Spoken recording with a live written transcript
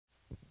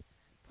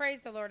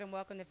Praise the Lord and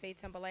welcome to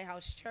Faith Temple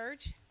Lighthouse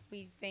Church.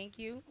 We thank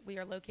you. We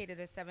are located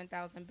at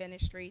 7000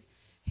 Bennett Street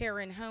here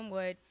in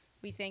Homewood.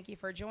 We thank you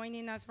for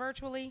joining us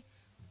virtually.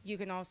 You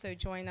can also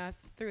join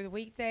us through the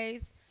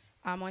weekdays.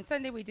 On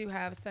Sunday, we do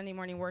have Sunday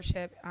morning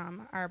worship.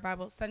 Our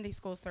Bible Sunday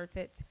school starts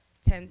at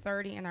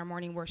 10:30 and our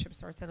morning worship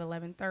starts at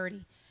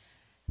 11:30.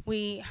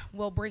 We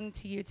will bring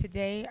to you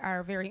today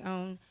our very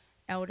own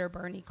Elder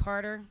Bernie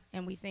Carter,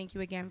 and we thank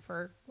you again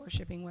for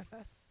worshiping with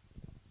us.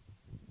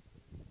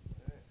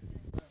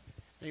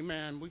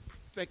 Amen. We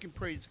thank and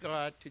praise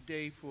God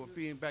today for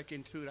being back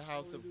into the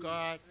house of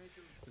God.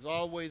 It's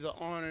always an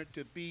honor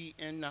to be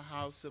in the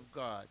house of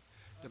God.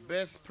 The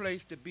best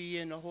place to be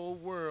in the whole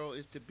world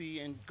is to be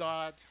in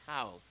God's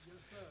house.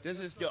 This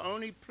is the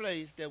only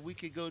place that we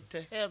could go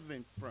to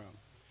heaven from,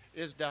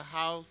 is the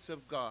house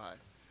of God.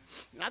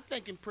 And I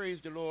thank and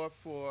praise the Lord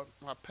for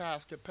our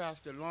pastor,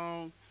 Pastor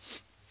Long,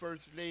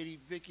 First Lady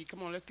Vicky.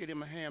 Come on, let's give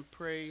him a hand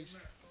praise.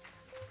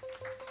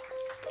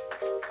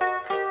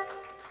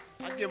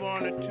 I give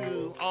honor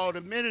to all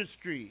the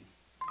ministry,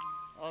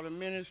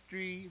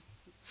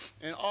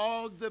 and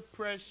all the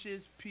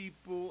precious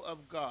people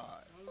of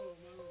God.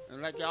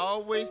 And like I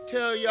always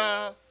tell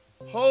y'all,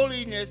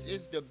 holiness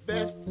is the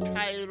best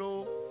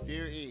title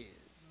there is.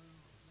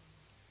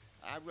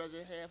 I'd rather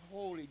have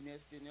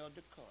holiness than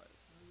Elder Carter.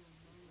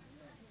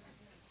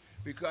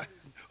 Because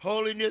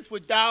holiness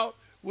without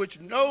which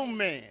no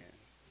man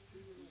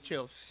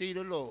shall see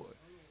the Lord.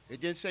 It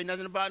didn't say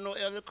nothing about no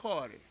Elder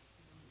Carter.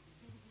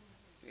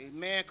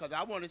 Amen, because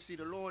I want to see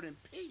the Lord in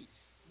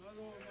peace.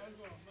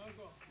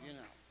 You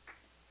know,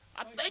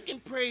 I thank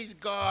and praise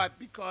God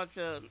because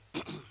of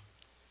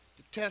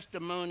the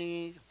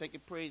testimonies. I thank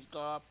and praise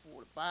God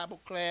for the Bible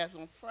class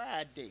on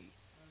Friday.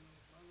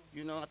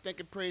 You know, I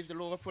thank and praise the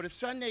Lord for the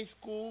Sunday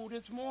school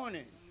this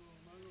morning.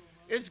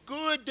 It's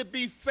good to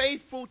be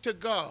faithful to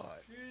God.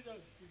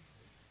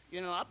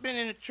 You know, I've been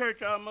in the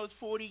church almost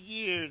 40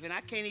 years, and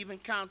I can't even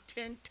count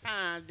 10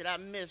 times that I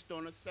missed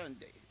on a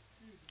Sunday.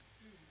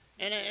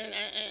 And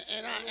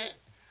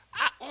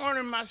I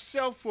honor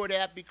myself for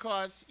that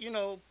because, you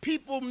know,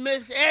 people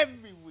miss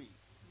every week.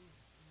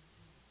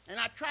 And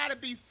I try to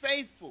be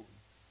faithful.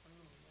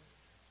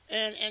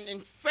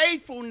 And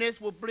faithfulness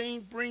will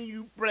bring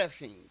you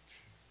blessings.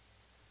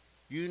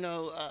 You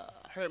know, I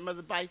heard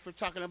Mother Byford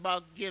talking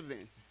about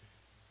giving.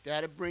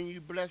 That'll bring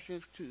you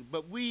blessings too.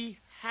 But we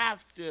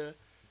have to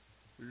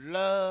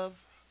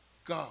love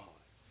God.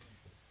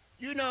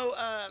 You know,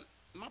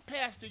 my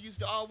pastor used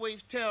to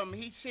always tell me,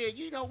 he said,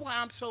 you know why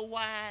I'm so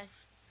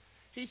wise?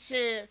 He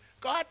said,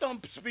 God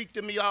don't speak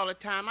to me all the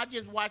time. I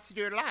just watch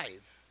their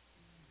life.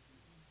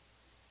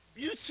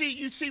 You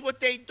see what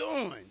they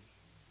doing.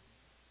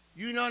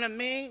 You know what I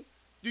mean?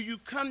 Do you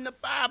come to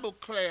Bible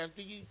class?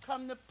 Do you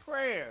come to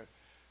prayer?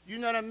 You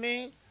know what I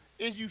mean?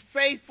 Is you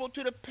faithful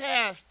to the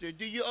pastor?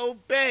 Do you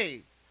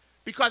obey?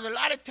 Because a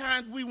lot of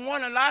times we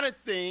want a lot of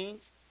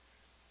things,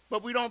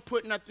 but we don't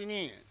put nothing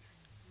in.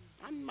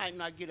 I might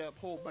not get a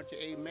whole bunch of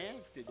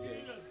amens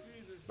today,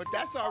 but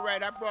that's all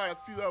right. I brought a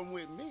few of them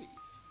with me.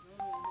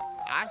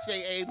 I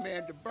say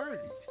amen to Bernie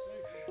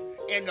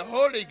and the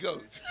Holy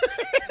Ghost.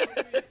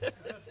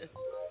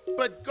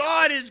 But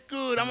God is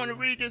good. I'm going to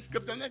read this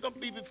scripture. I'm not going to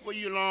be before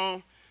you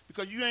long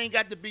because you ain't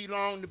got to be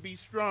long to be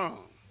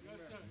strong.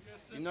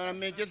 You know what I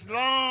mean? Just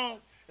long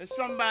as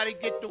somebody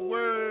get the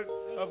word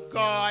of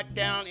God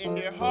down in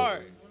their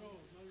heart.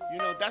 You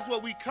know, that's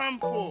what we come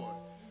for.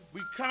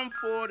 We come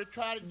for to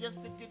try to get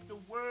the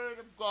word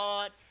of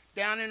God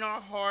down in our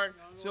heart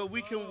so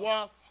we can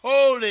walk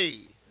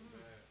holy.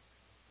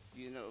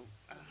 You know,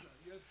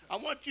 I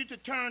want you to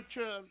turn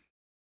to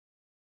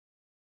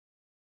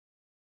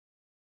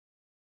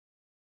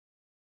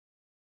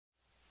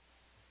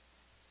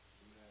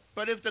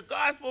but if the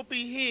gospel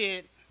be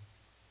hid,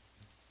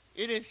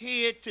 it is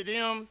hid to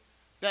them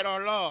that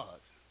are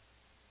lost,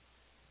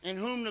 in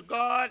whom the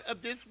God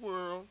of this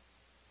world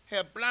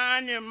have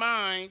blinded their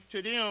minds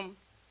to them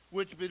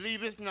which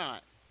believeth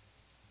not,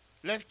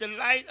 lest the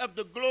light of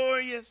the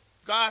glorious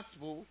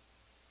gospel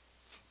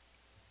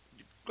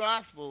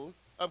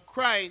of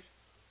Christ,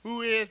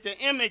 who is the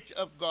image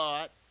of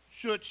God,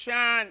 should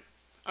shine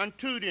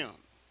unto them.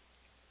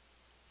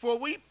 For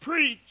we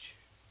preach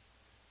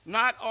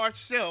not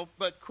ourselves,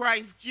 but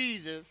Christ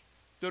Jesus,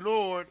 the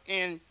Lord,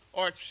 and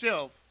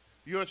ourselves,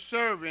 your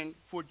servant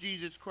for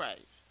Jesus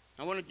Christ.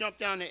 I want to jump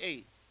down to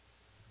 8.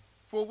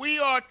 For we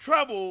are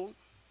troubled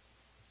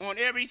on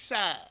every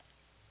side,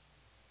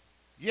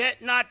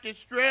 yet not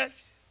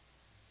distressed.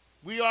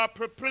 We are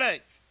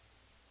perplexed,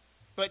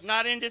 but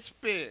not in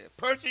despair.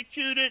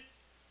 Persecuted,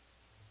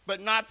 but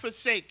not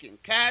forsaken.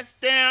 Cast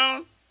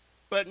down,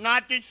 but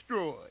not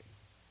destroyed.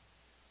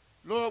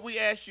 Lord, we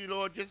ask you,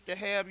 Lord, just to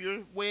have your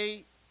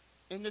way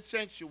in the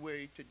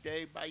sanctuary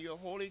today by your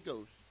Holy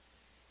Ghost.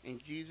 In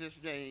Jesus'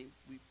 name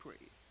we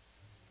pray.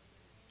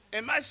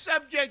 And my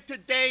subject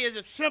today is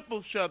a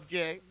simple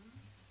subject.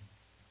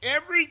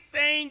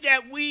 Everything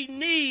that we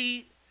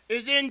need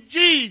is in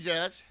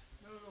Jesus,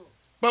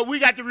 but we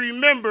got to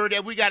remember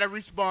that we got a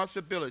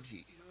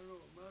responsibility.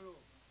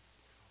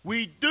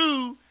 We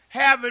do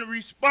having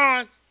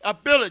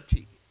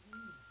responsibility.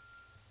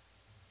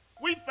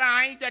 We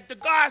find that the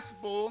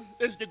gospel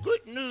is the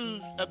good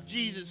news of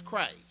Jesus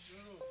Christ.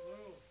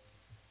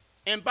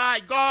 And by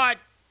God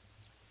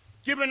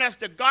giving us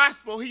the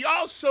gospel, he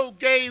also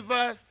gave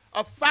us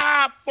a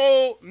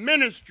fivefold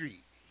ministry.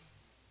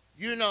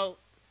 You know,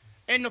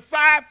 and the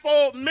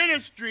fivefold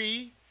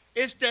ministry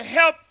is to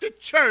help the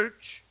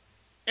church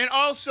and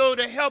also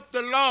to help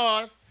the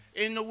lost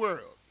in the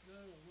world.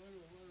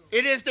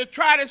 It is to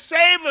try to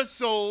save a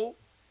soul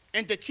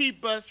and to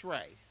keep us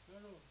right.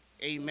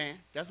 Amen.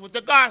 That's what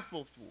the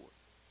gospel's for.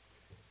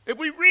 If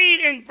we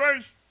read in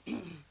verse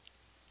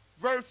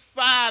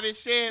 5, it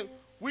says,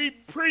 we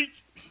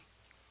preach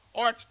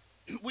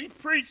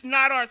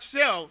not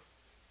ourselves,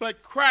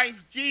 but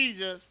Christ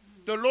Jesus,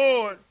 the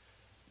Lord,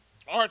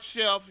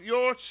 ourselves,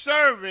 your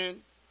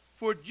servant,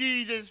 for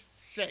Jesus'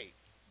 sake.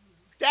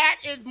 That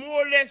is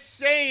more or less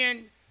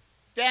saying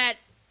that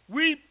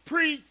we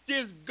preach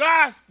this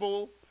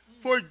gospel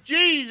for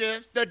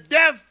Jesus, the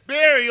death,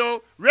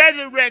 burial,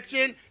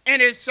 resurrection,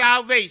 and his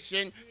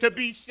salvation to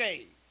be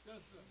saved.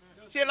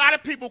 See, a lot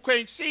of people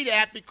can't see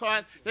that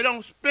because they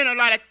don't spend a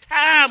lot of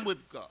time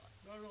with God.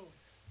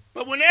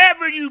 But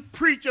whenever you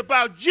preach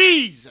about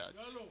Jesus,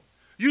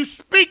 you're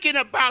speaking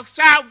about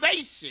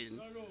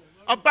salvation,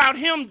 about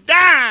him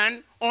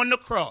dying on the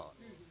cross.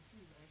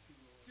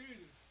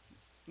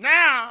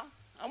 Now,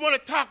 I want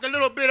to talk a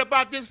little bit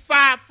about this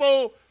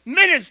fivefold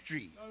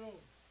ministry.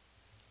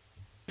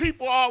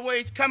 People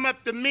always come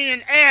up to me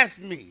and ask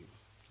me,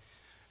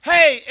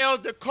 hey,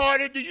 Elder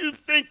Carter, do you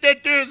think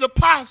that there's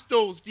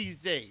apostles these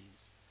days?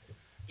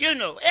 You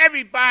know,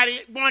 everybody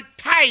wants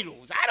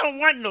titles. I don't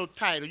want no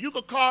title. You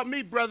could call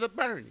me Brother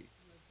Bernie.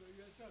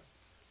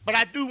 But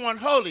I do want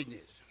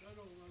holiness.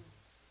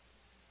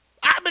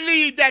 I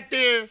believe that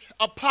there's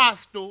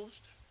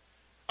apostles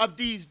of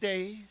these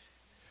days,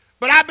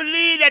 but I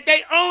believe that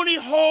they only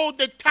hold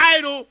the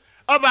title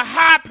of a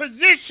high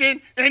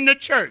position in the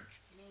church.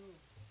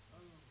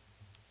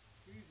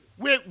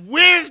 With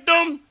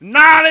wisdom,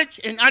 knowledge,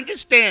 and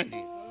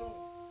understanding.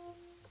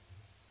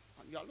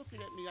 Y'all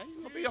looking at me. I ain't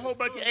going to be a whole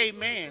bunch of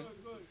amen.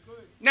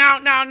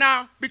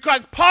 Now,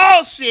 because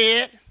Paul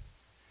said,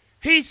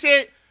 he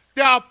said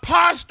the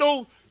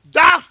apostle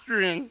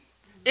doctrine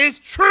is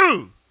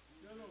true.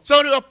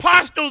 So the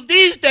apostles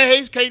these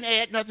days can't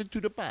add nothing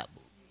to the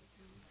Bible.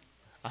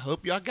 I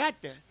hope y'all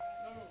got that.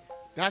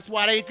 That's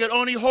why they could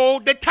only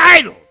hold the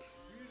title.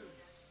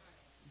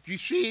 You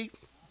see?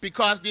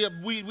 Because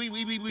we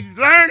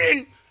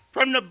learning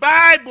from the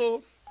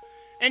Bible,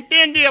 and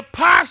then the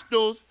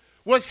apostles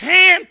was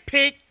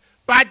handpicked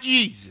by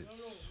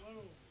Jesus.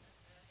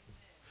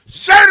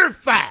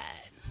 Certified.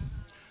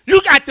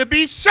 You got to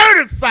be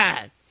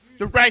certified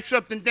to write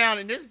something down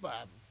in this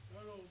Bible.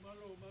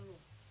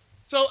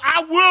 So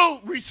I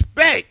will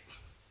respect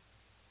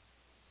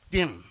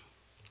them.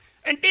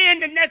 And then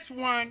the next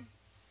one,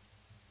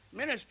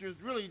 ministers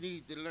really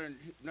need to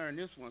learn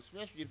this one,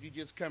 especially if you're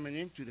just coming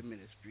into the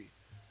ministry.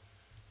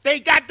 They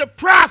got the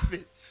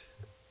prophets.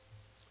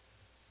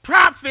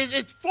 Prophets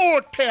is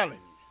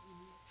foretelling,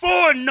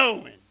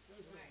 foreknowing.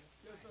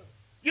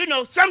 You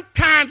know,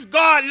 sometimes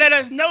God let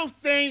us know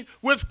things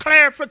with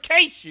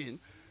clarification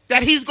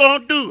that he's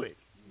going to do it.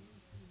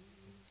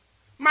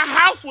 My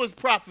house was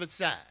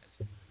prophesied,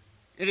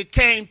 and it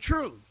came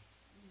true.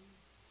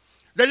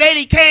 The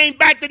lady came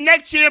back the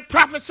next year and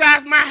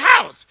prophesied my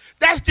house.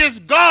 That's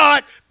just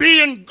God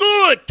being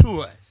good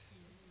to us.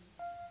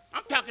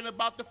 I'm talking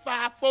about the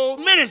fivefold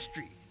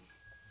ministry.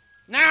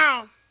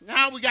 Now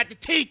we got the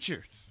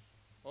teachers.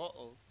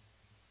 Uh-oh.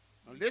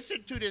 Now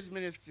listen to this,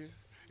 minister.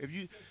 If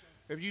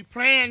you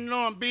plan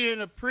on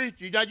being a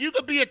preacher, now you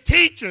could be a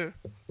teacher,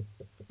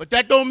 but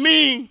that don't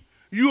mean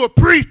you a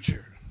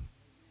preacher.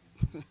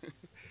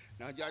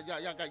 Now y'all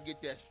got to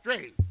get that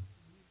straight.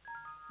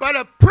 But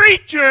a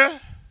preacher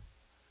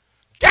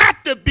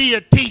got to be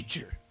a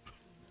teacher.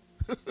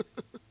 I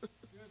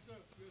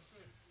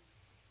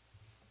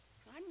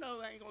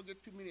know I ain't going to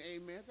get too many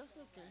amens. That's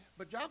okay.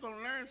 But y'all going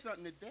to learn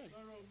something today.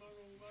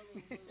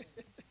 Thank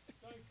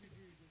you,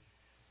 Jesus.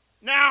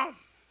 Now,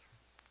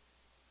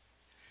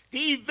 the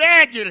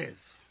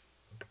evangelists,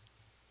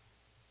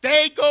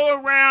 they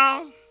go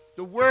around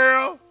the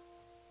world,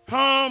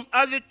 home,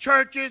 other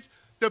churches,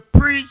 to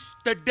preach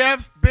the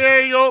death,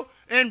 burial,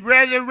 and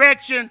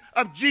resurrection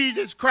of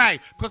Jesus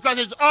Christ. Because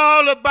it's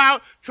all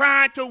about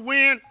trying to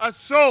win a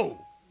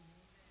soul.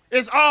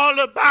 It's all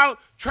about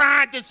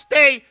trying to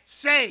stay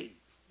saved.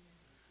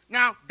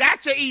 Now,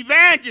 that's an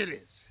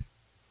evangelist.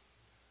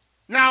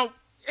 Now,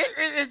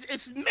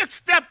 it's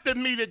mixed up to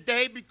me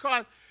today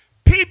because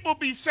people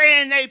be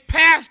saying they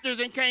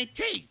pastors and can't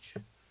teach.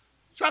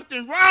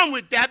 Something wrong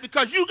with that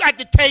because you got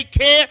to take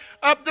care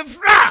of the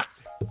flock.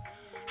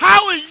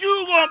 How is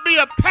you going to be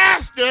a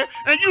pastor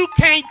and you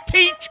can't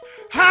teach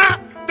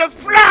the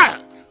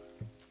flock?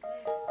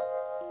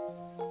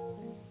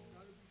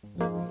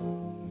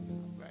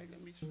 Right,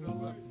 let me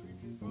slow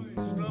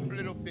up a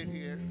little bit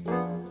here.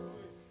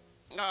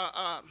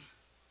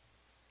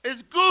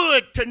 It's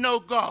good to know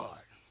God.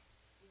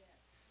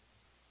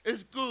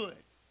 It's good.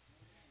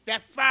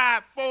 that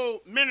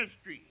fivefold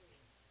ministry.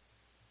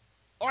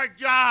 Our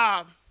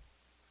job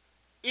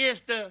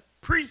is to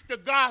preach the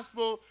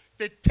gospel,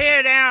 to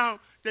tear down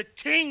the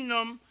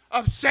kingdom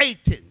of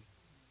Satan.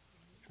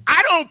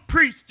 I don't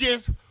preach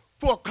this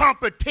for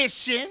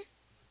competition.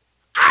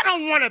 I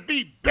don't want to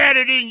be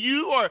better than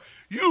you or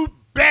you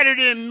better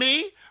than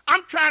me.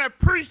 I'm trying to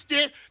preach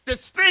this to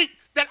think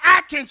that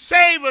I can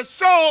save a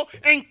soul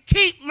and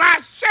keep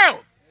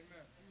myself.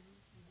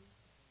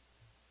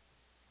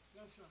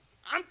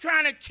 I'm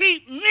trying to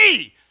keep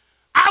me.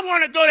 I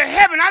want to go to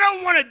heaven. I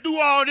don't want to do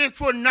all this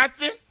for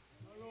nothing.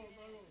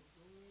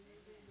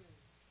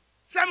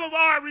 Some of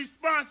our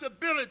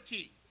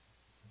responsibilities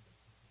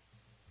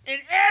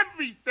and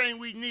everything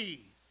we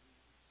need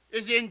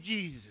is in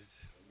Jesus.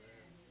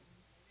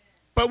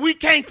 But we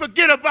can't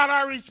forget about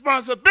our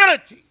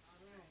responsibility.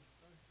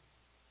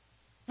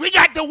 We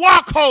got to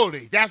walk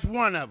holy. That's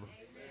one of them.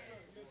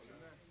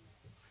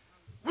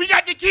 We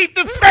got to keep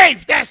the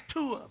faith. That's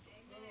two of them.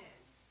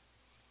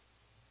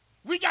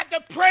 We got to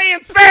pray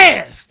and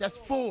fast. That's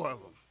four of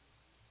them.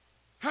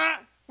 Huh?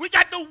 We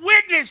got to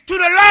witness to the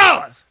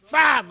Lord.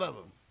 Five of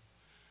them.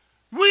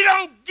 We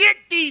don't get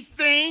these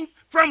things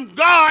from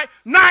God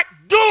not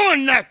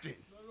doing nothing.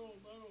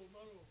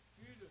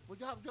 Well,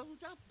 y'all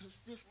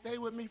just stay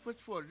with me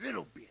for a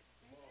little bit.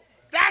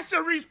 That's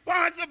a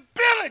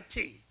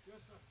responsibility.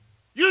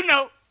 You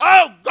know,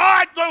 oh,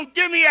 God's going to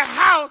give me a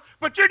house,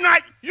 but you're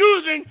not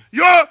using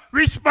your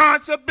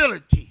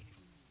responsibility.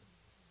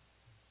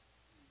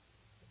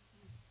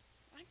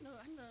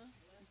 I know.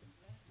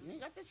 You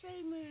ain't got to say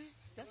amen.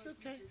 That's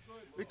okay.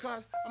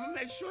 Because I'm going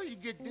to make sure you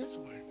get this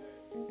one.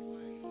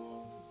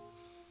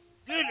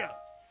 You know,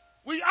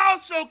 we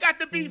also got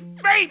to be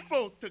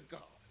faithful to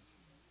God.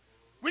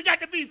 We got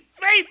to be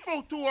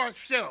faithful to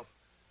ourselves.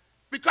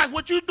 Because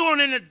what you're doing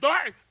in the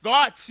dark,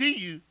 God see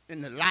you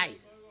in the light.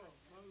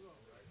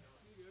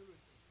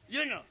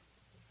 You know,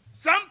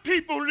 some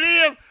people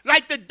live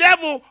like the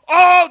devil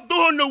all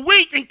during the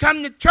week and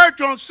come to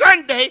church on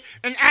Sunday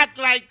and act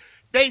like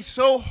they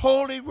so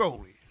holy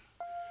roly.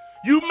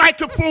 You might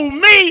can fool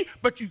me,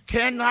 but you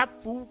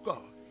cannot fool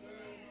God.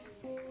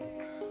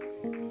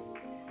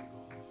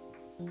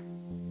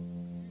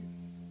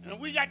 And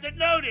we got to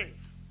know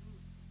this.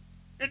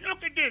 And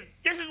look at this.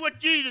 This is what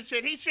Jesus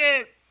said. He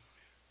said,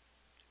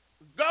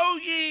 go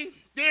ye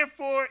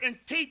therefore and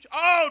teach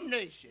all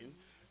nations,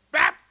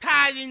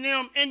 baptizing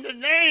them in the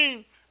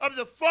name of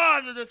the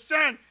Father, the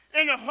Son,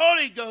 and the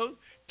Holy Ghost,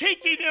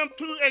 teaching them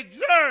to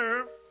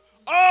observe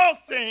all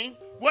things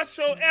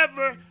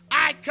whatsoever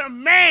I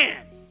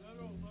command.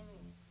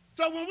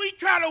 So when we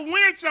try to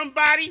win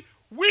somebody,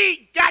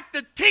 we got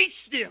to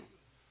teach them.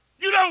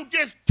 You don't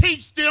just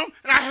teach them.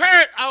 And I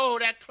heard, oh,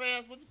 that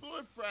class was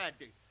good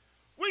Friday.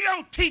 We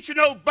don't teach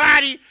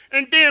nobody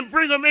and then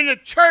bring them into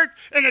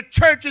church and the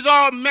church is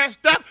all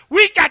messed up.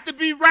 We got to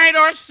be right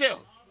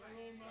ourselves.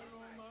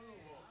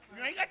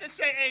 You ain't got to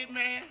say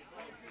amen.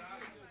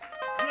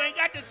 You ain't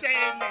got to say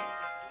amen.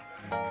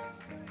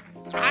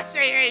 I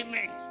say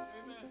amen.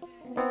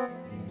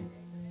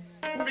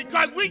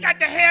 Because we got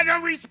to have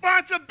them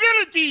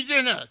responsibilities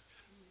in us.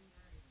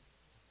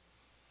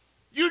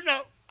 You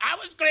know, I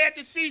was glad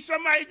to see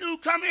somebody new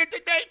come in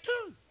today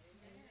too.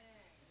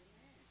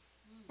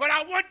 But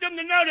I want them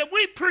to know that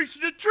we preach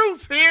the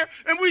truth here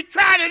and we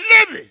try to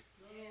live it.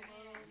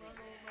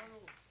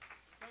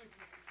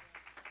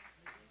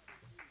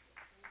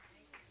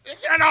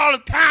 It's not all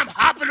the time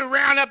hopping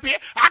around up here.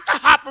 I can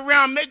hop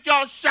around, make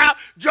y'all shout,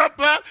 jump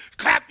up,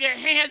 clap your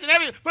hands and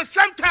everything. But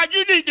sometimes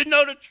you need to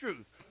know the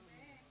truth.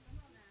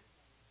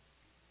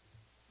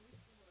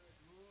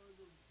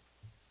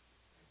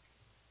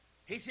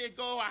 He said,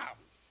 go out.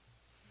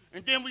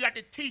 And then we got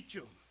to teach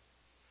them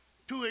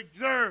to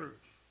observe.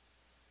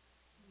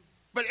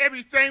 But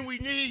everything we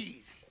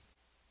need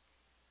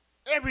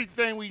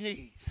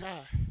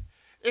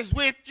is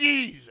with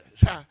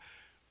Jesus.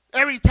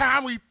 Every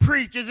time we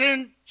preach is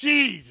in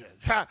Jesus.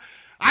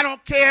 I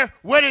don't care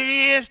what it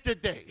is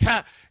today.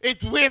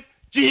 It's with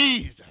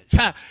Jesus.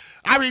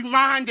 I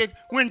reminded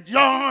when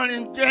John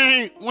and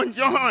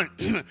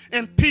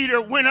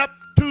Peter went up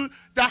to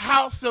the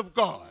house of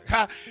God.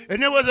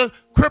 And there was a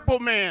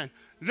crippled man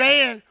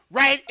laying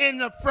right in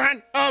the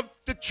front of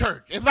the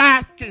church, if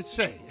I can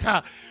say.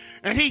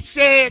 And he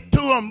said to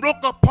him,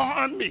 look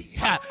upon me.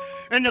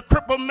 And the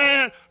crippled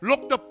man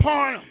looked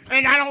upon him.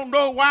 And I don't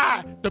know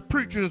why the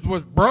preachers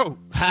was broke.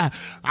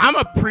 I'm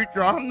a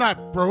preacher. I'm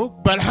not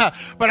broke. But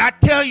I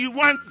tell you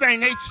one thing.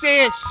 They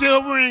said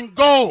silver and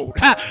gold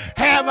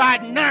have I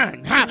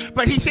none.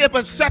 But he said,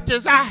 but such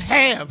as I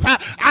have,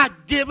 I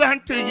give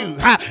unto you.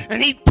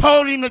 And he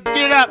told him to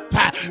get up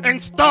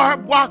and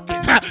start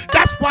walking.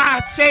 That's why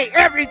I say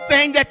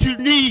everything that you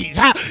need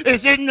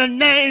is in the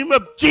name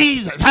of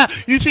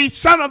Jesus. You see,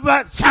 some of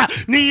us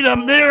need a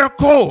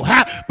miracle,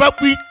 but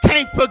we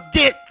can't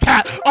forget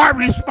our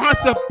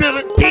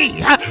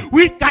responsibility.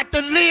 We got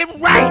to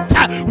live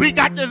right. We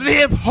got to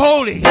live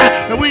holy.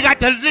 And we got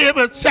to live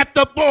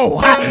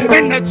acceptable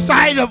in the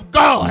sight of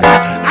God.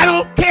 I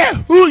don't care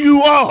who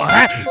you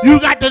are. You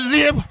got to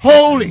live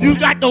holy. You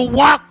got to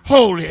walk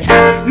holy.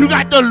 You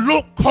got to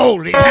look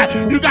holy.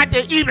 You got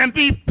to even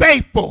be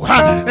faithful.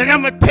 And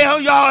I'm going to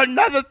tell y'all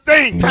another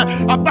thing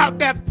about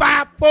that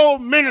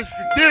fivefold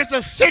ministry. There's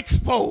a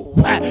sixfold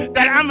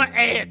that I'm going to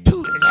add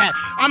to it.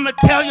 I'm going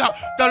to tell y'all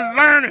the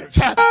learners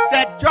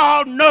that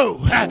y'all know,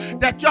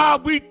 that y'all,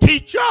 we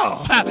teach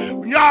y'all.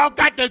 Y'all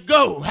got to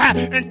go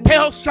and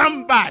tell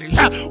somebody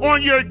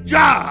on your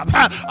job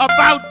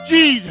about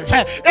Jesus.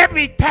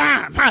 Every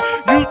time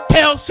you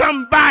tell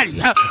somebody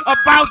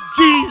about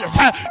Jesus,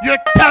 you're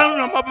telling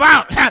them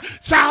about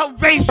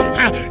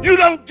salvation. You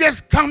don't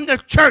just come to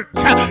church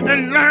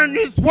and learn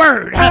this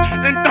word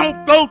and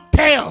don't go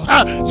tell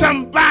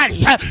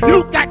somebody.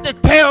 You got to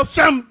tell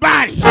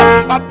somebody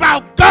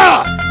about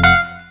God.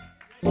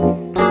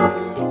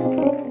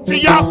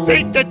 See, y'all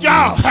think that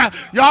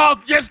y'all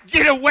just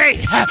get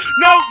away.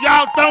 No,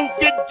 y'all don't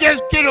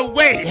just get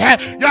away.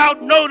 Y'all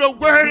know the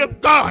word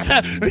of God.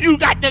 You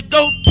got to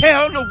go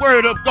tell the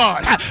word of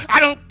God. I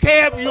don't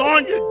care if you're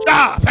on your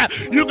job.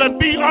 You can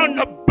be on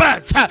the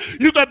bus.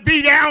 You can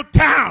be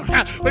downtown.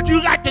 But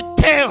you got to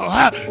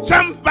tell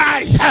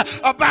somebody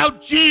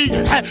about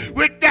Jesus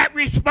with that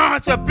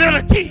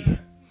responsibility.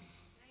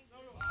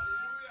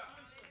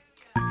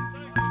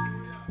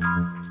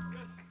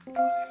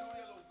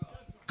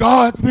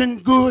 God's been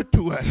good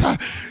to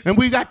us, and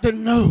we got to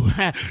know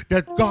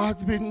that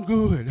God's been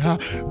good.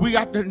 We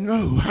got to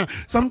know.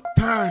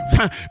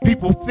 Sometimes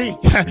people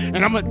think,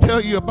 and I'm going to tell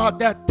you about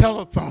that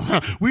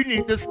telephone. We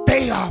need to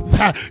stay off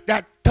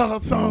that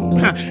telephone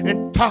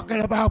and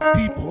talking about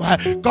people.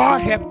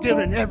 God have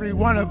given every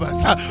one of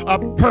us a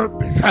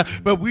purpose,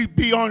 but we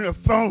be on the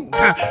phone.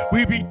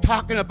 We be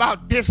talking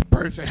about this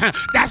person.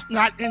 That's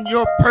not in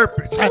your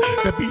purpose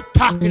to be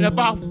talking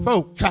about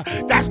folks.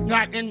 That's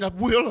not in the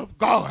will of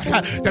God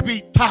to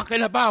be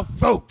talking about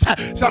folks.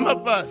 Some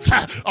of us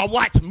are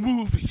watch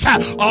movies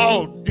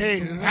all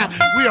day long.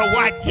 We'll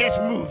watch this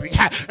movie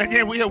and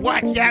then we'll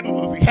watch that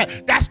movie.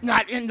 That's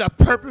not in the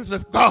purpose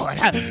of God.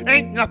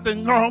 Ain't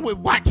nothing wrong with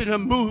watching a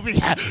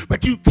movie,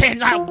 but you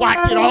cannot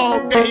watch it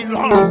all day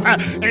long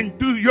and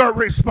do your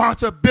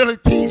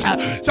responsibilities.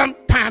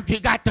 Sometimes you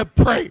got to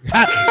pray.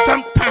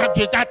 Sometimes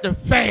you got to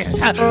fast.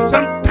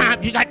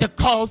 Sometimes you got to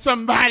call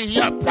somebody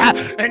up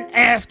and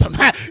ask them,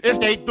 is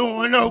they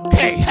doing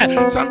okay?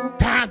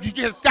 Sometimes you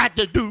just got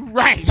to do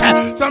right.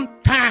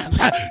 Sometimes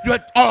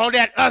all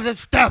that other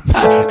stuff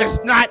is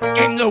not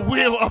in the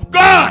will of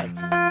God.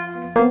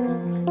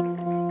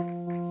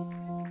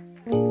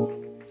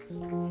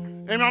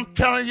 And I'm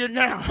telling you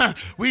now,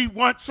 we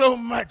want so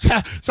much.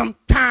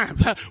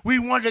 Sometimes we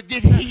want to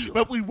get healed,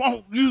 but we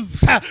won't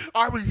use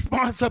our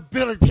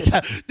responsibility.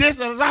 There's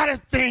a lot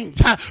of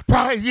things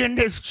probably in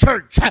this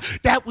church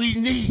that we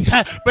need.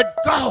 But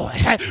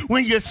God,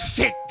 when you're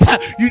sick,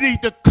 you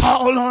need to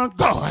call on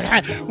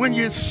God. When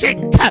you're sick,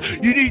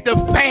 you need to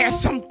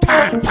fast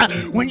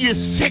sometimes. When you're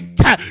sick,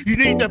 you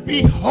need to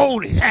be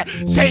holy,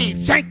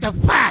 saved,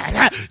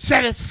 sanctified,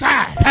 set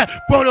aside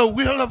for the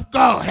will of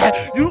God.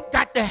 You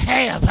got to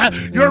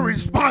have your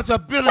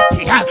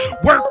responsibility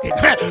working.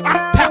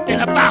 I'm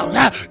talking about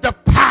the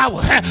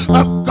power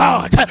of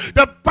God.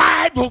 The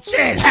Bible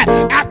said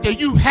after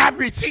you have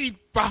received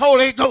the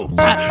Holy Ghost,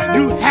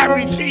 you have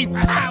received.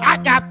 I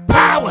got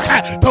power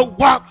to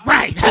walk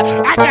right.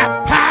 I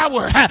got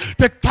power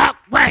to talk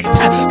right.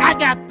 I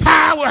got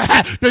power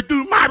to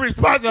do my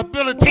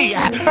responsibility.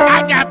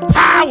 I got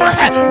power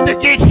to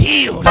get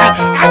healed.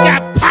 I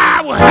got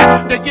power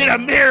to get a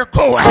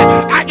miracle.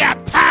 I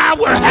got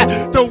power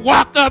to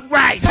walk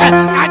upright.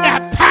 I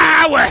got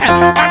power.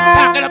 I'm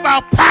talking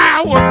about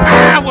power.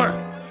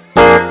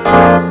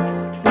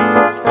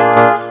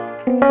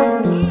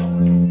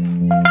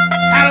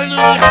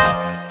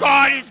 Hallelujah.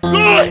 God is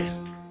good.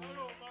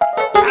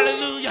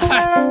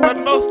 Hallelujah. But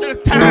most of the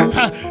time,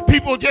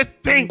 people just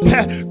think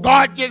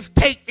God just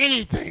take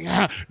anything.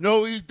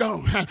 No, he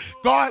don't.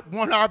 God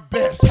want our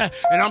best.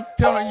 And I'm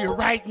telling you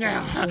right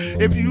now,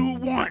 if you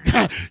want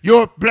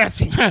your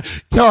blessing,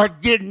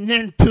 start getting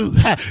into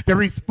the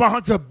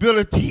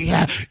responsibility.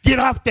 Get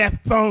off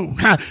that phone.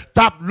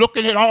 Stop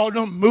looking at all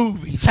them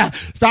movies.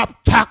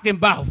 Stop talking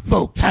about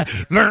folks.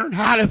 Learn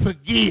how to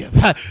forgive.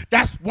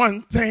 That's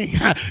one thing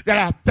that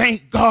I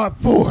thank God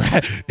for.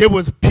 There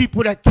was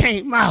people that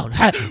came out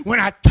when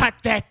I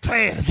taught that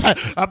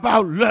class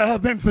about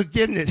love and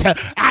forgiveness.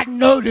 I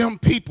know them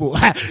people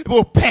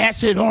will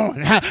pass it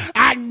on.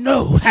 I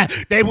know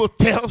they will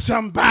tell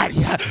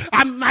somebody.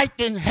 I might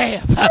didn't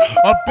have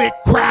a big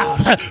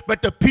crowd,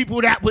 but the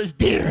people that was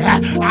there,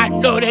 I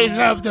know they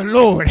love the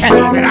Lord,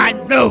 and I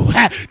know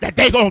that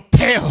they gonna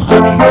tell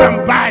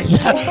somebody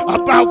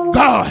about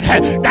God.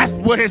 That's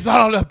what it's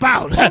all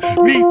about.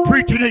 Me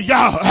preaching to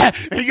y'all,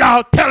 and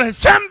y'all telling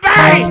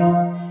somebody.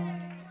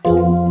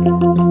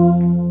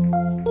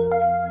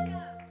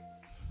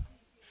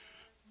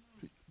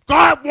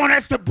 God wants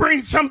us to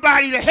bring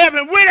somebody to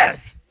heaven with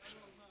us.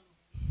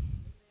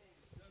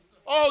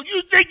 Oh,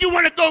 you think you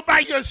want to go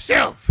by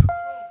yourself?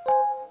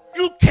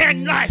 You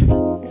cannot.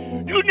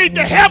 You need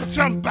to help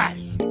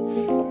somebody.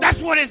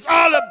 That's what it's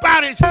all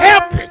about, is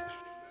helping.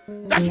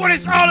 That's what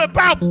it's all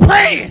about,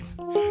 praying.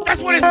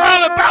 That's what it's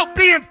all about,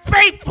 being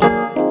faithful.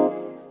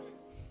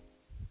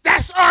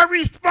 That's our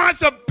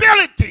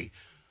responsibility.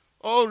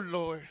 Oh,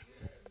 Lord.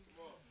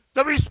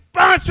 The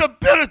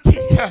responsibility.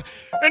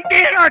 And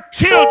then our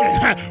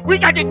children. We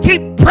got to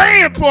keep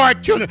praying for our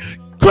children.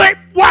 Quit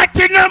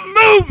watching the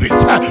movies.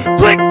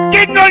 Quit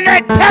getting on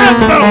that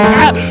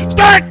telephone.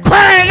 Start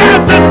crying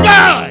out to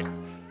God.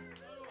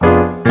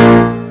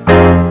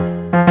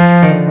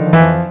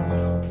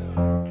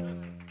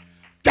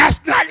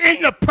 That's not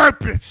in the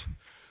purpose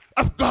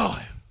of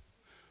God.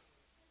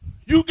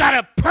 You got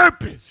a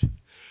purpose.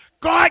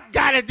 God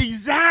got a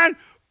design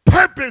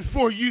purpose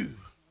for you.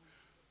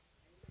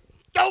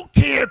 Don't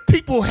care if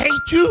people hate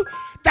you.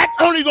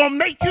 That's only going to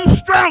make you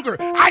stronger.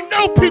 I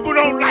know people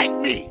don't like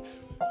me.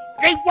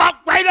 They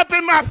walk right up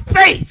in my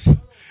face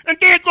and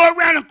then go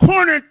around the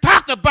corner and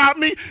talk about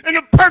me, and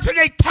the person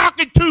they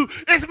talking to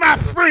is my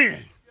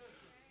friend.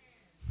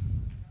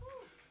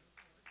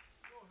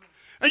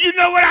 And you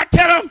know what I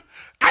tell them?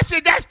 I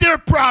said, that's their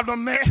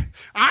problem, man.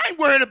 I ain't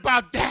worried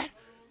about that.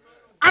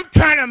 I'm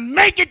trying to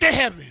make it to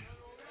heaven.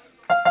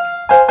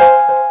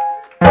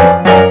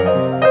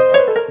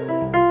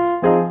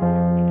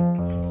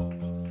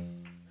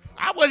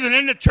 I wasn't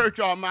in the church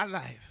all my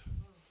life.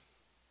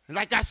 And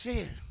like I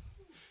said,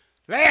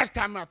 last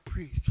time I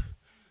preached,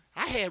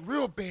 I had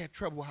real bad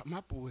trouble with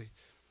my boys.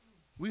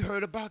 We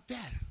heard about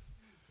that.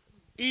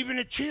 Even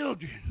the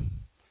children.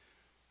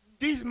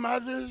 These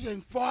mothers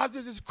and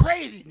fathers is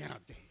crazy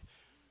nowadays.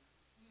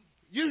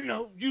 You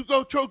know, you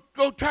go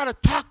try to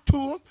talk to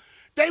them,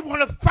 they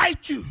want to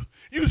fight you.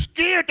 You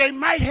scared they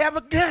might have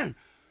a gun.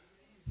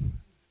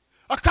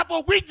 A couple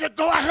of weeks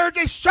ago, I heard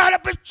they shot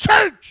up a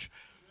church.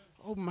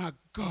 Oh, my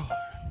God.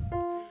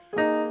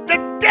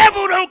 The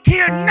devil don't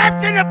care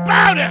nothing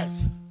about us.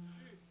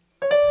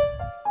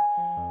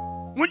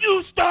 When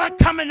you start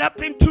coming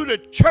up into the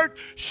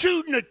church,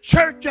 shooting the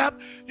church up,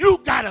 you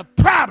got a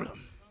problem.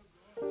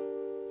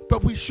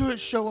 But we should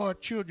show our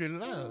children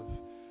love.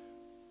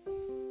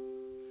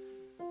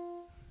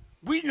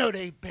 We know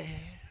they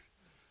bad,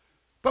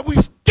 but we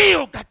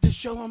still got to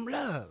show them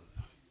love.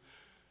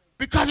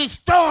 Because it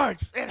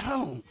starts at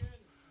home.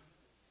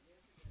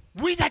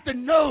 We got to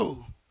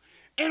know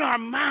in our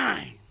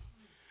mind.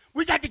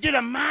 We got to get a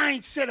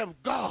mindset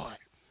of God.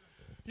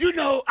 You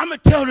know, I'm going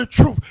to tell the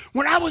truth.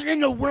 When I was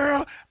in the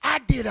world, I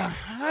did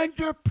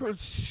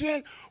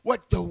 100%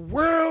 what the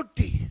world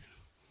did.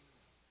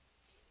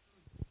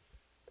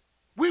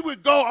 We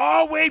would go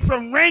all the way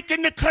from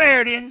Rankin to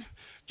Clarendon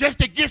just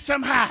to get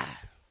some high.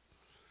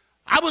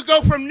 I would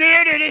go from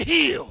there to the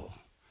hill.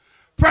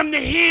 From the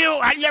hill,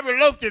 I never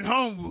loafed in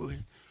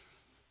Homewood.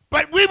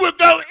 But we would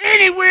go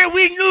anywhere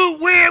we knew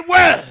where it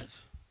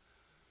was.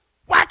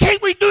 Why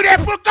can't we do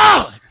that for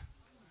God?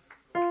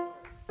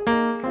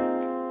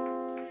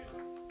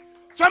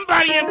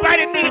 Somebody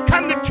invited me to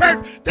come to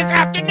church this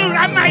afternoon.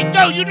 I might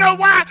go. You know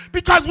why?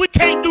 Because we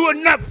can't do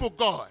enough for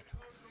God.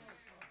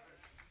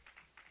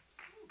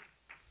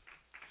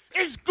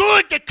 It's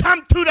good to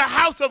come to the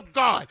house of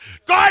God.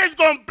 God is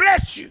going to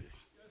bless you.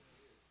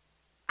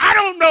 I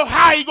don't know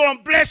how he's going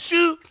to bless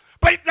you,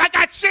 but like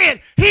I said,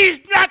 he's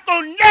not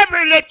going to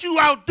never let you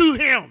outdo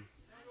him.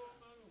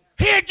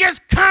 He'll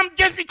just come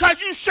just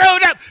because you showed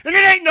up, and it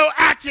ain't no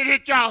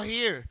accident y'all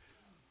here.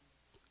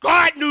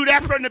 God knew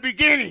that from the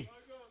beginning.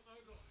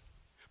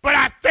 But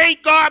I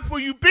thank God for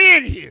you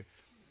being here.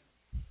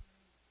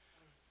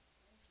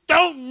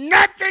 Don't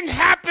nothing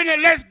happen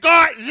unless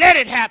God let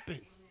it happen.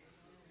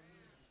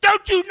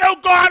 Don't you know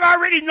God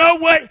already know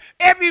what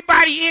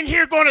everybody in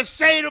here going to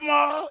say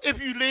tomorrow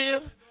if you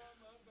live?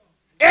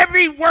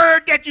 Every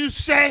word that you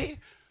say.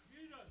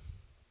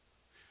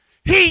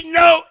 He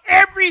know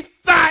every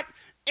thought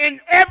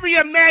and every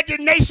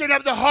imagination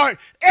of the heart.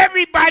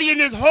 Everybody in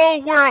this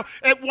whole world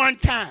at one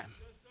time.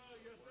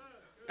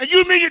 And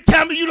you mean to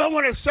tell me you don't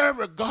want to serve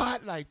a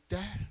God like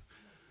that?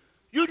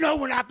 You know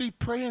when I be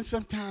praying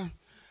sometimes,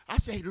 I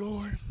say,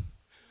 Lord,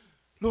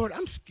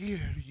 I'm scared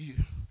of you.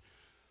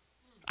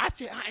 I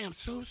say, I am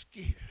so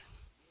scared.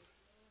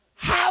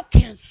 How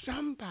can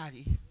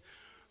somebody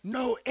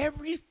know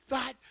every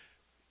thought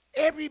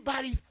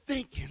everybody's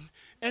thinking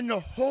in the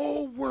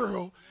whole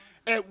world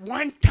at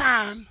one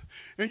time,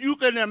 and you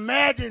can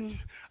imagine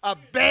a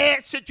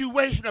bad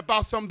situation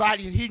about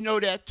somebody and he know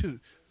that too?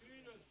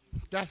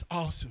 That's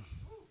awesome.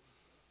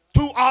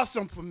 Too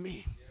awesome for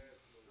me.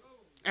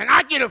 And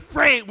I get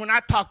afraid when I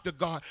talk to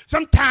God.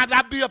 Sometimes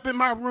I be up in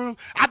my room,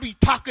 I be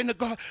talking to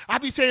God. I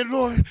be saying,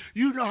 Lord,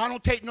 you know I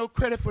don't take no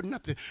credit for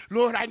nothing.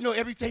 Lord, I know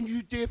everything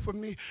you did for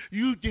me,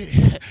 you did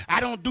it. I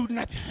don't do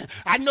nothing.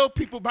 I know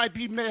people might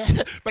be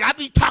mad, but I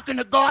be talking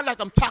to God like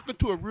I'm talking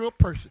to a real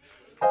person.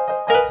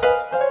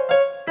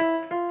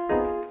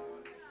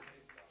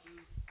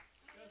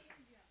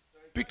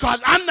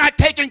 Because I'm not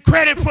taking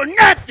credit for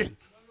nothing.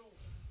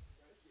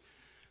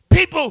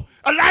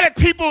 A lot of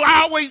people,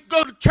 I always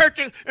go to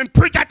churches and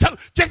preach. I tell them,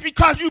 just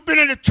because you've been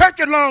in the church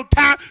a long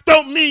time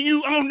don't mean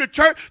you own the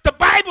church. The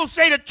Bible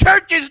say the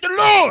church is the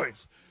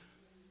Lord's.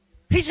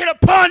 He said,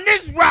 upon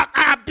this rock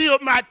I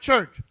build my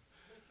church.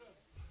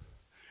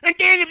 And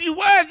then if you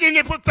was in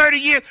there for 30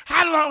 years,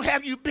 how long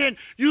have you been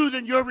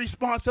using your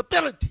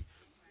responsibility?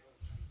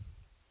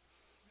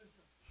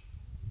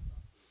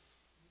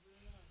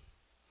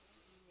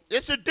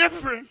 It's a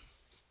difference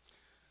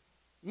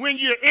when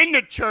you're in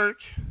the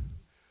church.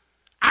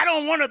 I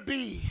don't want to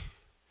be.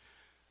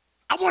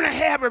 I want to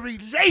have a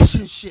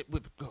relationship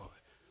with God.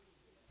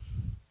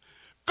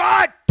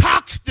 God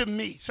talks to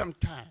me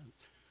sometimes.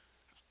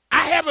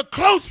 I have a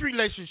close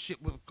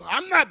relationship with God.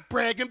 I'm not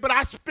bragging, but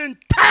I spend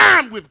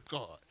time with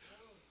God.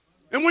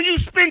 And when you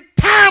spend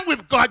time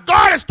with God,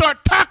 God will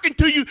start talking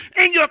to you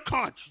in your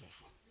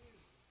conscience.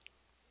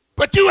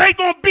 But you ain't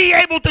going to be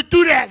able to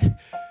do that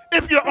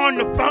if you're on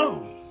the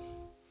phone.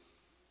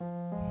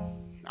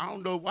 I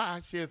don't know why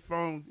I said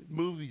phone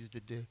movies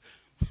today.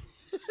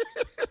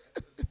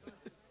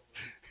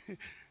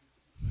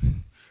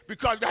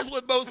 Because that's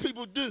what most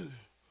people do.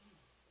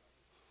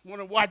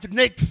 Want to watch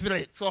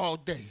Netflix all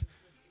day.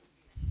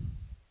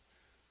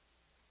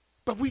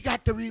 But we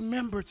got to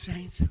remember,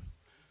 saints,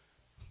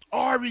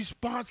 our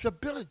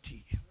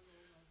responsibility.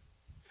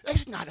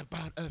 It's not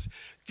about us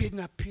getting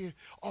up here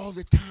all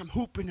the time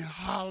hooping and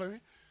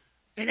hollering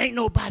and ain't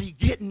nobody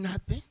getting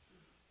nothing.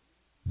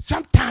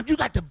 Sometimes you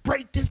got to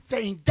break this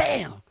thing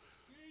down.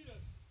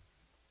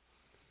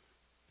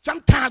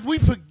 Sometimes we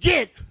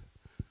forget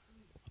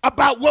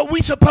about what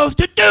we're supposed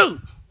to do.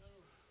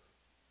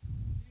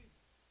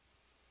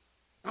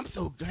 I'm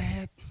so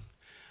glad.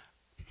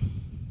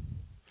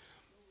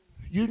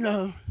 You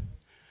know,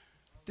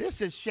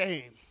 this is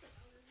shame.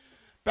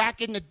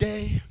 Back in the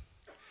day,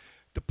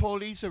 the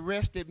police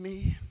arrested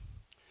me.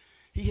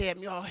 He had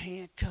me all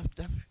handcuffed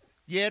up.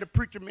 Yeah, the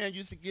preacher man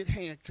used to get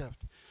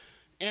handcuffed.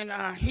 And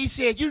he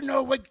said, you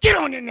know what, get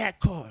on in that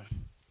car.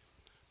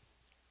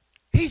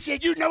 He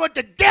said, you know what,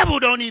 the devil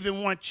don't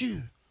even want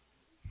you.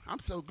 I'm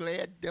so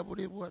glad the devil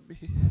didn't want me.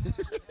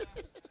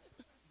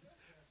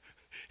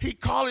 He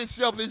called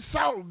himself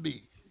insulting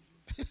me.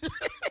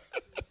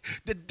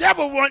 The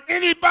devil want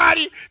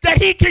anybody that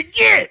he can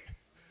get.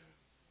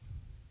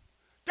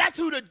 That's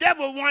who the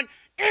devil want,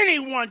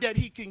 anyone that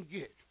he can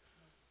get.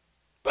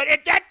 But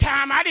at that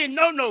time, I didn't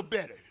know no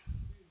better.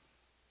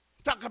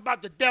 Talk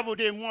about the devil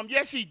didn't want me.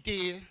 Yes, he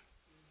did.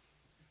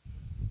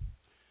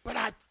 But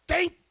I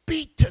thank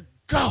be to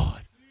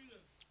God.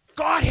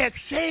 God has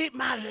saved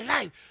my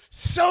life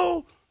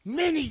so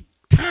many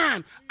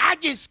times. I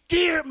get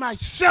scared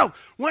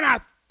myself when I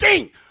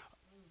think,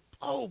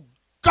 oh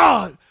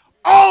God,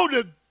 all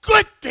the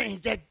good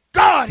things that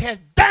God has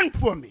done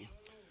for me.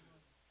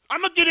 I'm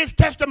going to give this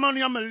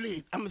testimony, I'm going to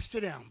leave. I'm going to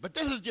sit down. But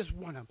this is just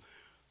one of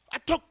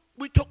them.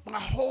 We took my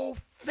whole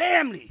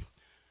family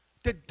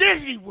to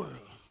Disney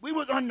World. We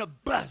was on the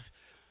bus.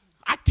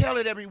 I tell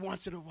it every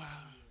once in a while.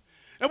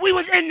 And we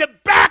was in the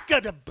back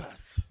of the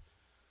bus.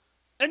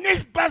 And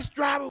this bus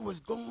driver was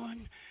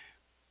going,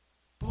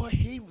 boy,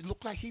 he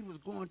looked like he was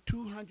going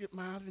 200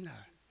 miles an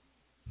hour.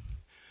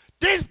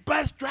 This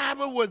bus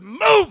driver was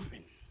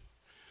moving.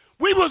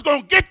 We was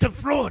going to get to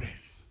Florida.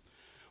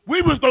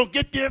 We was going to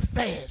get there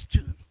fast,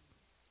 too.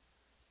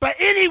 But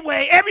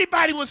anyway,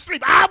 everybody was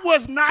asleep. I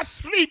was not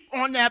asleep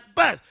on that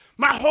bus.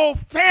 My whole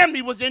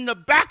family was in the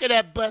back of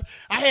that bus.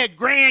 I had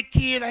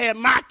grandkids. I had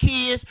my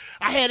kids.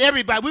 I had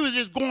everybody. We was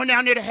just going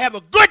down there to have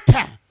a good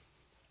time.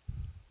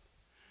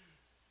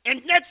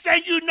 And next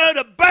thing you know,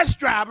 the bus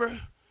driver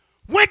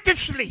went to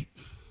sleep.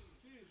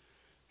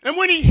 And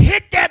when he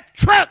hit that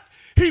truck,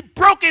 he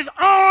broke his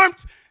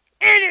arms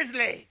and his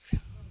legs.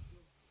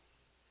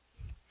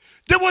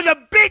 There was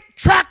a big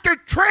tractor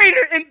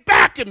trailer in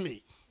back of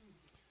me.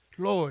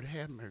 Lord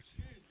have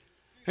mercy.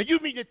 And you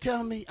mean to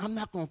tell me I'm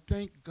not going to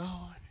thank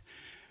God?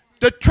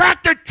 The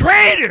tractor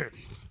trailer.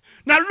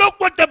 Now look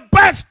what the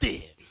bus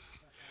did.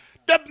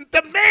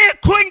 The man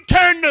couldn't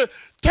turn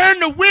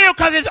the wheel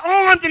because his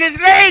arms and his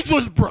legs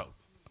was broke.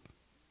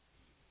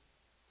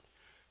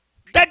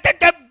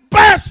 The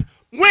bus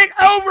went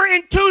over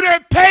into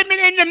the pavement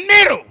in the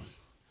middle.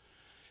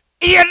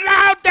 He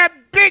allowed that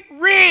big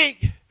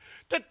rig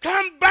to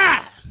come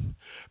by.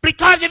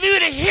 Because if he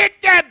would have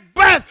hit that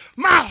bus,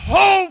 my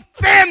whole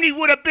family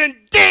would have been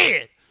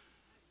dead.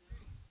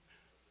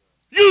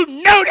 You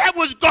know that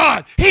was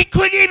God. He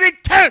couldn't even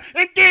turn,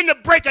 and then the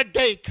break of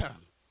day come.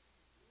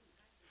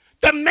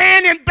 The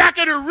man in back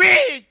of the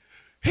rig,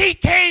 he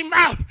came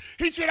out.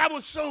 He said, I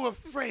was so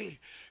afraid.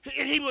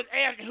 And he was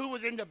asking who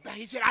was in the back.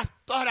 He said, I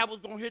thought I was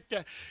going to hit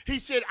that. He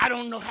said, I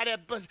don't know how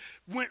that bus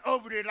went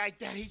over there like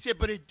that. He said,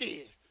 but it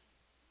did.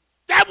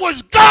 That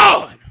was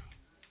God.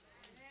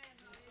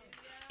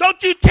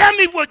 Don't you tell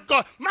me what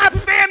God. My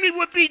family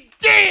would be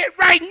dead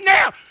right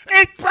now,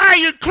 and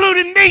probably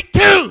including me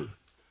too.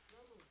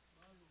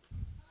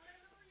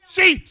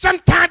 See,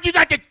 sometimes you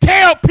got to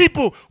tell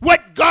people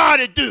what God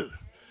will do.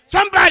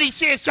 Somebody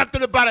said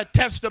something about a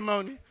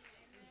testimony.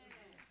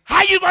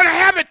 How you going to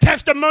have a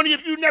testimony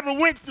if you never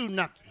went through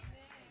nothing?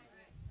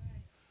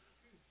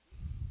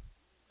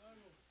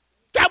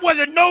 That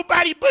wasn't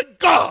nobody but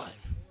God.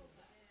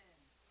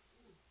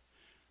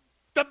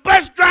 The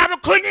bus driver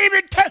couldn't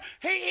even tell.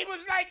 He was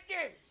like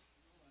this.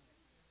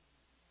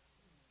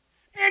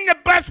 And the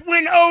bus just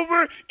went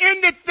over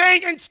in the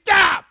thing and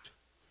stopped.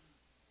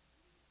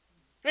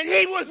 And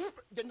he was,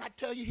 didn't I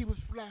tell you he was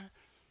flying?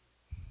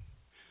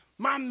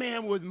 My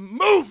man was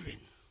moving.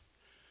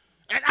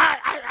 And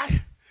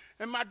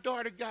and my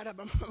daughter got up.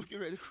 I'm going to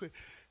get ready to quit.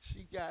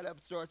 She got up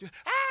and started,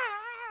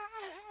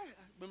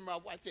 Remember my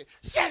wife said,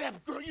 shut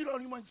up, girl. You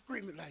don't even want to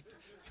scream it like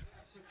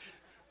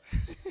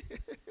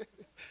that.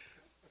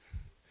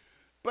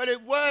 But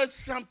it was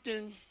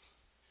something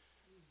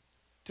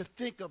to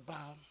think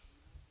about.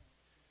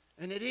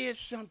 And it is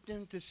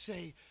something to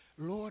say,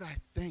 Lord, I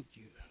thank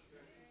you.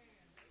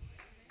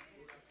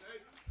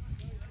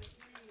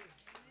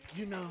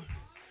 You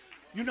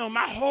know,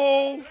 my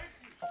whole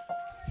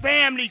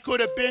family could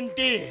have been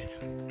dead.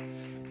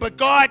 But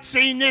God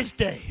seen this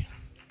day.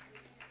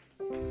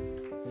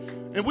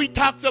 And we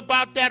talk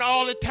about that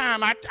all the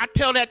time. I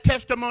tell that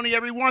testimony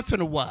every once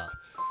in a while.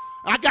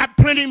 I got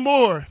plenty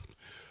more.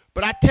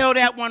 But I tell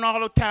that one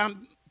all the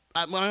time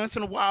once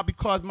in a while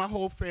because my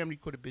whole family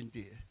could have been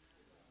dead.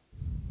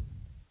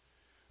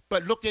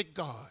 But look at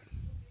God.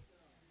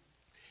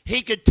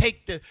 He could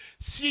take the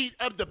seat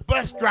of the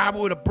bus driver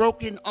with a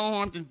broken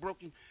arms and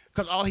broken,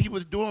 because all he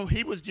was doing,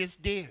 he was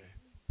just there.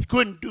 He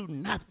couldn't do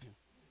nothing.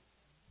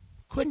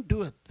 Couldn't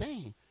do a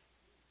thing.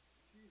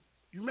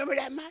 You remember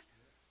that, Mike?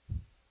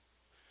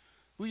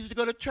 We used to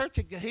go to church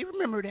again. He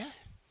remember that.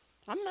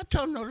 I'm not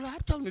telling no lie. I'm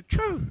telling the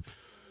truth.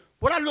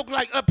 What I look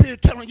like up here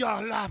telling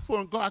y'all a lie for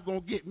and God gonna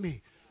get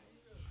me.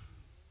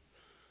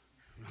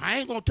 I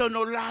ain't going to tell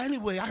no lie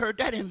anyway. I heard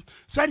that in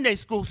Sunday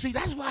school. See,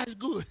 that's why it's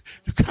good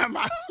to come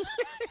out.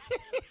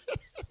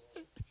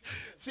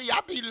 See, I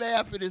be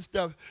laughing and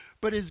stuff.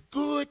 But it's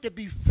good to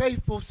be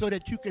faithful so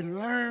that you can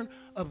learn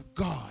of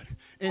God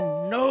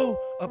and know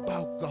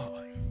about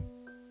God.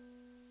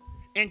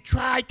 And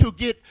try to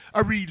get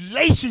a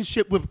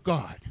relationship with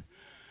God.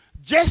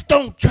 Just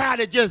don't try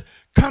to just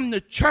come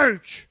to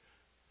church.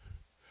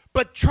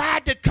 But try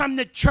to come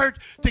to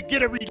church to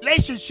get a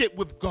relationship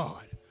with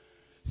God.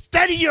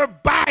 Study your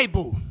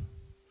Bible.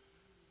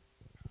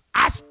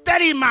 I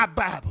study my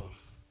Bible.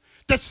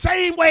 The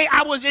same way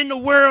I was in the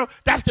world,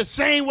 that's the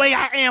same way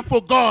I am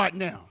for God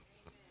now.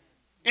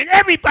 And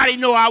everybody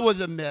know I was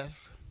a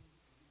mess.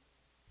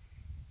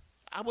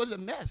 I was a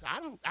mess.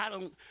 I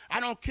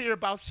don't care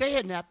about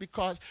saying that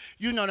because,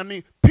 you know what I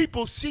mean,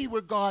 people see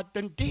what God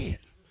done did.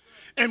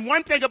 And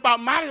one thing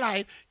about my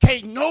life,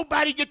 can't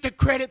nobody get the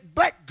credit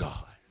but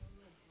God.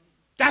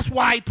 That's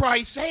why he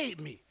probably saved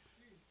me.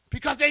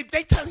 Because they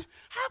tell me,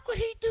 how could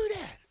he do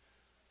that?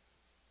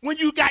 When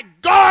you got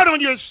God on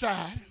your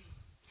side,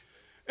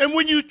 and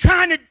when you're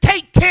trying to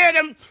take care of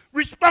them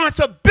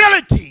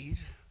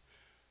responsibilities,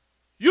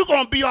 you're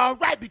going to be all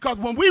right. Because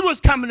when we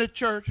was coming to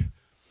church,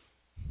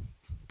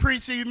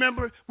 Precy,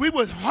 remember, we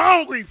was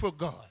hungry for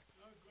God.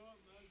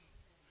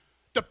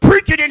 The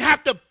preacher didn't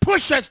have to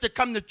push us to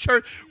come to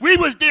church. We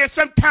was there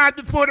sometime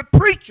before the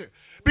preacher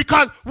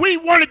because we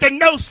wanted to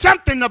know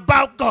something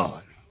about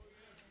God.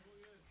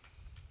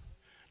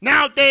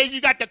 Nowadays,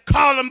 you got to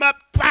call them up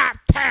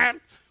 5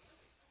 times.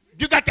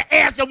 You got to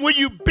ask them where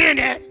you been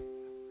at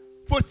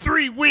for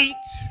 3 weeks.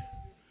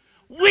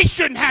 We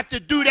shouldn't have to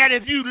do that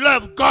if you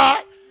love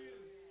God.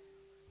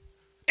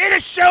 It'll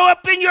show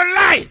up in your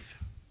life.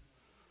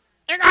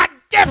 And I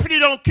definitely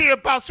don't care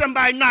about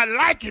somebody not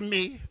liking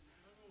me.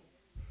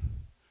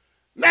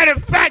 Matter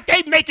of fact,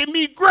 they making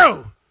me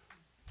grow.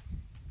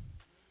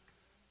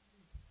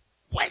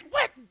 What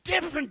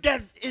difference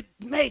does it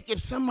make if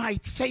somebody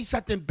say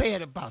something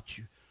bad about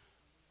you?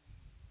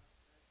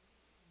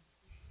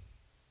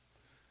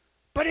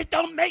 But it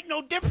don't make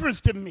no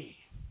difference to me.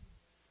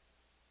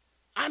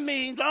 I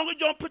mean, as long as you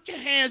don't put your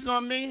hands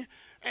on me,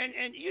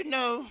 and you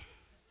know,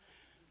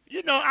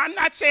 I'm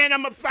not saying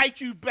I'm going to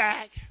fight you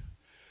back,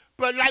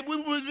 but like we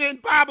was in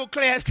Bible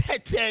class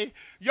that day,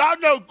 y'all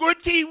know good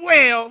and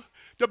well,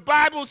 the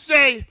Bible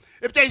say,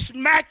 if they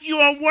smack you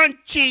on one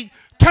cheek,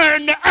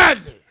 turn the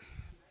other.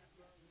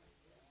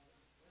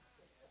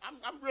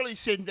 I'm really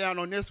sitting down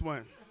on this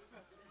one.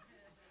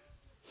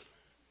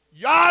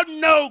 Y'all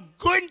know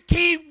good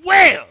and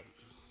well.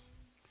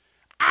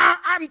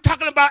 I'm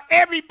talking about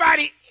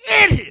everybody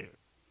in here.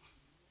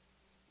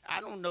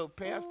 I don't know,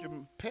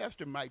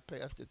 Pastor might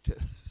pass the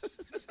test.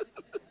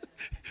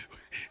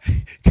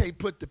 Can't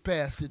put the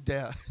pastor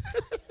down.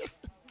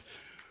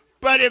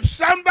 But if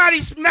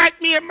somebody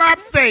smacked me in my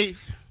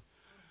face,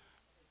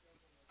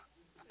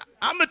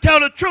 I'm going to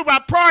tell the truth.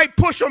 I'll probably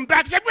push them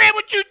back and say, man,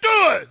 what you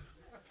doing?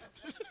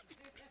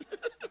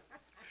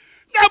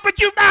 No, but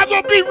you might as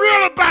well be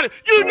real about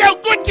it. You know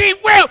good and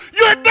well,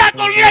 you're not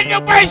going to let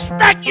nobody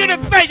smack you in the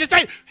face and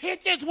say,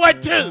 hit this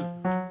one too.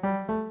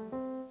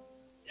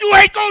 You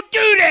ain't going to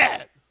do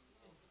that.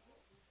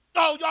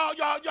 Oh,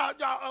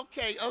 y'all,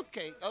 okay.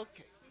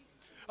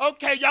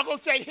 Okay, y'all going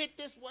to say, hit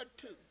this one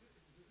too.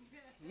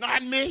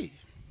 Not me.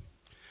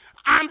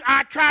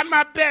 I try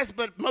my best,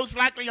 but most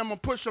likely I'm going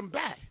to push them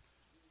back.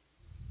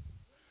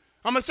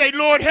 I'm going to say,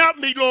 Lord, help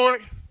me,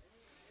 Lord.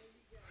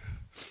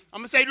 I'm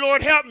going to say,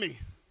 Lord, help me.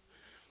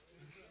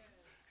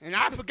 And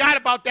I forgot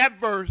about that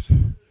verse.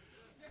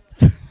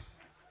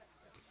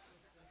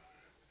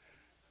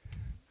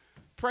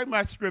 Pray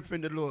my strength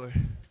in the Lord.